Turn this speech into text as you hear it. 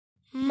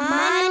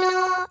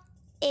Mano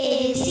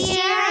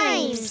ABC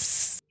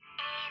Rhymes.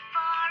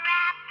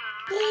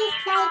 Please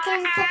like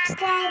and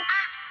subscribe.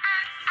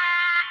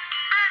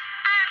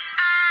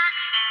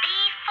 B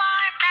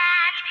for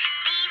bat,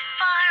 B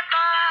for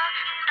ball,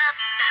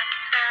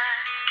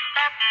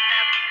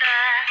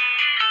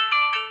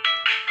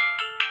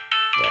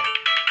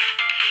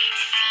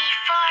 C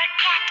for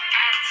cat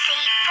and C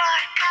for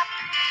cup,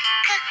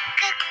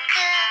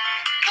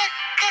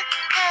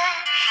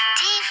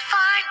 D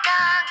for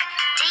dog,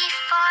 D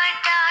for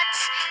dots,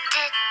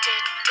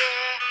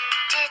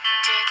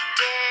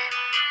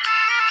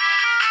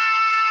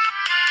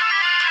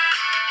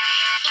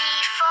 E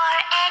for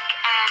egg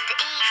and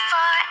E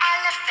for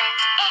elephant,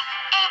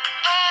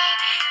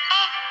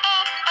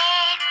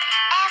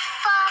 F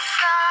for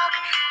frog,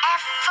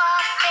 F for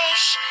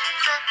fish,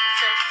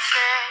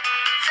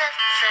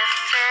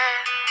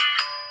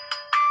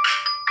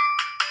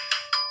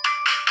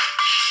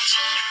 G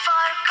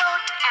for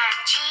goat and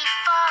G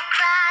for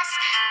grass,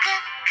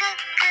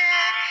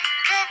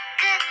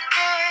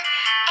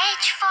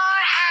 H for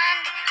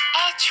hand,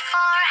 H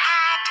for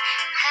hat,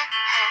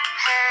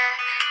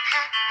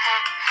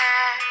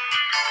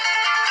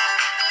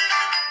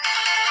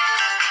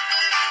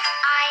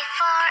 I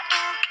for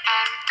ink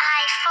and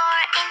I for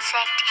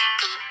insect,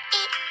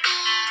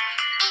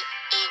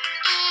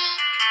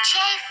 J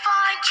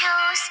for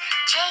juice,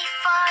 J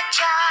for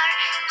jar,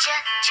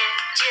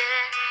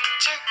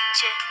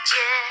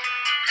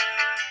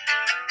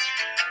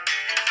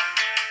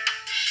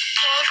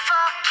 K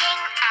for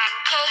king and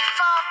K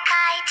for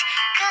kite,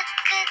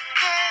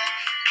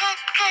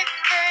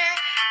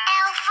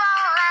 L for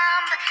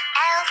lamb,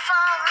 L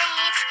for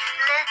leaf,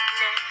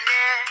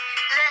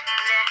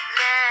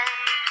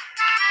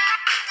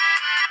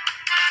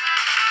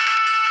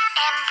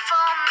 M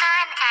for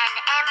man and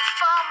M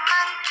for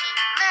monkey,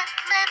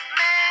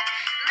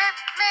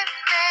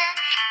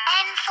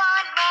 N for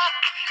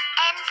neck,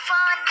 N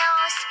for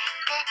nose,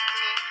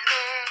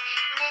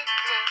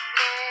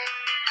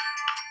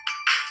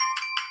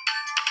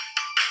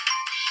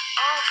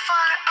 O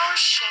for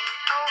ocean,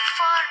 O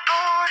for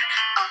oar,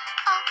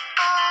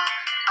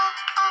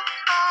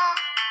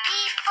 P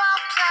for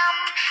plum,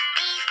 P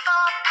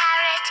for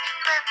parrot,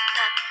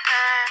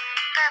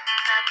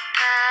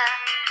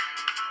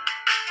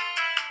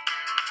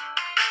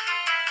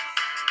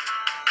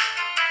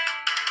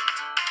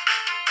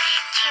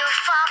 Q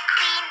for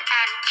queen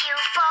and Q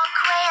for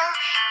quail,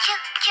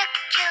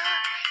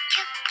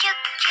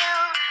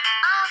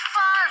 R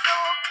for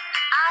rope,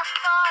 R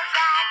for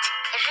rat,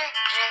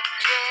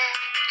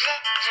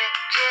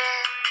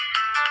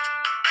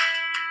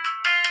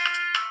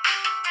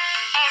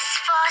 S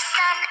for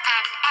sun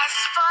and S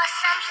for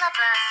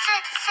sunflower,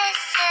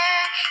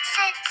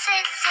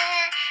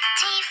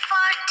 T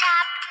for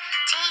tap,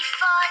 T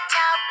for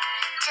tub,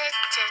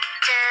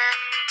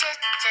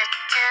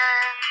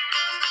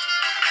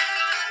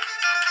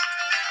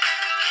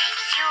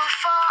 U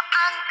for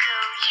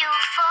uncle, U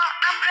for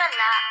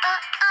umbrella,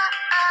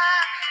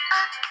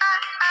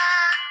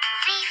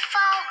 V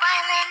for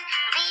violin,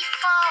 V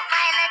for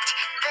violet,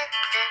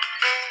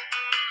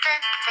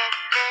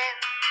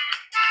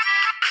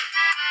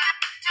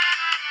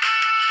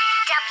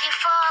 W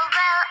for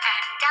well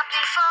and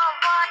W for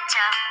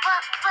water,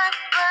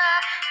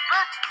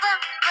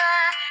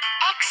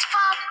 X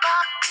for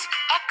box,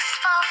 X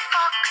for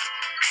fox,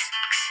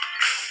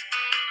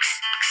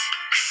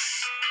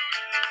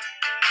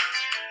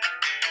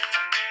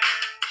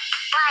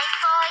 Y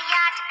for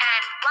yacht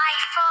and Y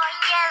for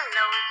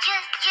yellow,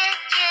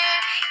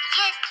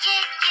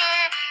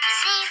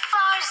 Z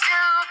for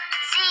zoo,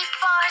 Z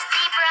for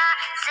zebra,